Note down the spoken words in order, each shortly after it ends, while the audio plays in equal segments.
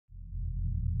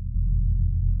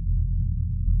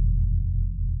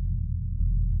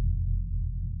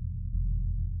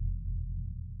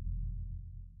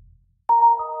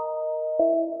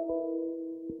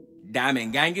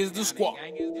Diamond Gang is the squad.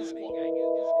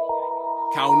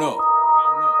 Count up.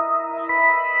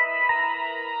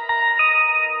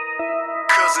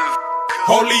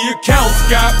 Holy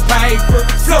accounts got paper,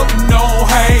 floating on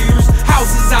haters,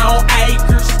 houses on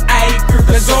acres, acres.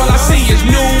 Cause all I see is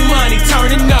new money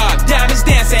turning up, diamonds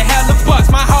dancing, hella bucks,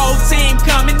 my whole team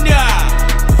coming up.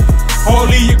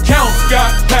 Holy accounts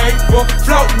got paper,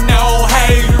 floating on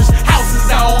haters,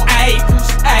 houses on acres,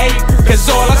 acres. Cause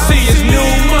all I see is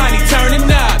new money turning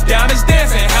up, diamonds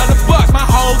dancing, hella bucks, my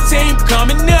whole team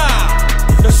coming up.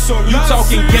 You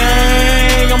talking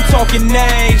gang, I'm talking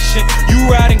nation.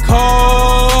 You riding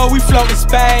car, we floating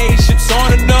spaceships.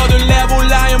 On another level,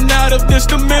 I am not of this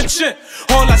dimension.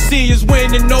 All I see is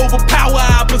winning, overpower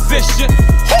opposition.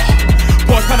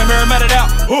 Boys Panamera matted out.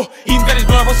 Eating veggies,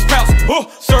 blood versus sprouts.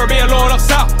 Serbia alone up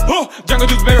south. Jungle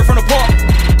dudes, baby from the park.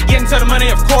 Getting to the money,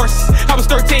 of course. I was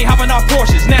 13, hopping off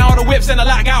Porsches. Now all the whips and the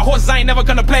lot got horses. I ain't never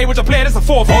gonna play with your player, that's a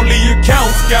fourth. Only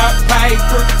accounts got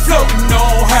paper, floating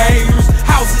on haters,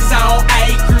 houses on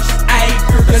acres,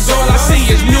 acres. Cause all I see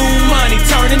is new money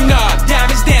turning up,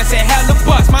 diamonds dancing, hella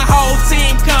bucks, my whole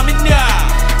team coming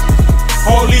up.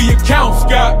 Holy accounts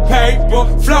got paper,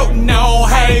 floating on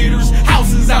haters,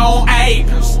 houses on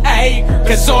acres, acres.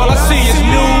 Cause all I see is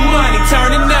new money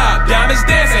turning up, diamonds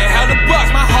dancing, hella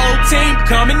bucks, my whole team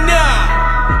coming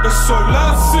up. That's all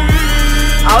I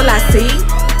see.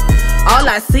 All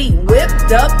I see,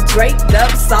 whipped up, draped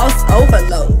up, sauce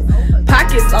overload.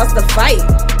 Pockets lost the fight,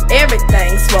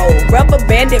 everything swole. Rubber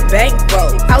banded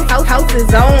bankroll,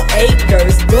 houses on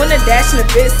acres. Doing a dash in the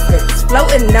biscuits,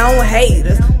 floating on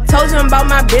haters. Told you about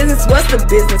my business, what's the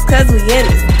business? Cause we in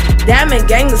this Diamond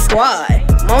Gang the squad,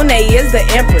 Monet is the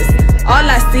empress. All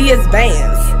I see is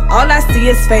bands, all I see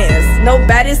is fans.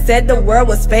 Nobody said the world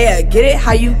was fair, get it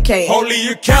how you can. Holy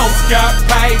accounts got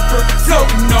paper,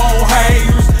 floating on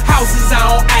haters, houses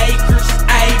on acres,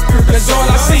 acres. Cause all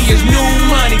I see is new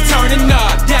money turning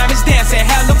up, diamonds dancing,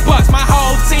 hella bucks, my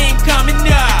whole team coming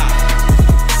up.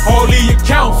 Holy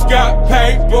accounts got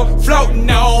paper, floating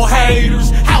on haters,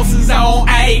 houses on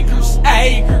acres,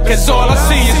 acres. Cause all I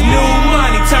see is new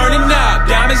money turning up,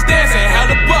 diamonds dancing,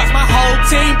 hella bucks, my whole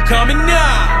team coming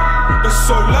up. That's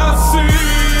all I see.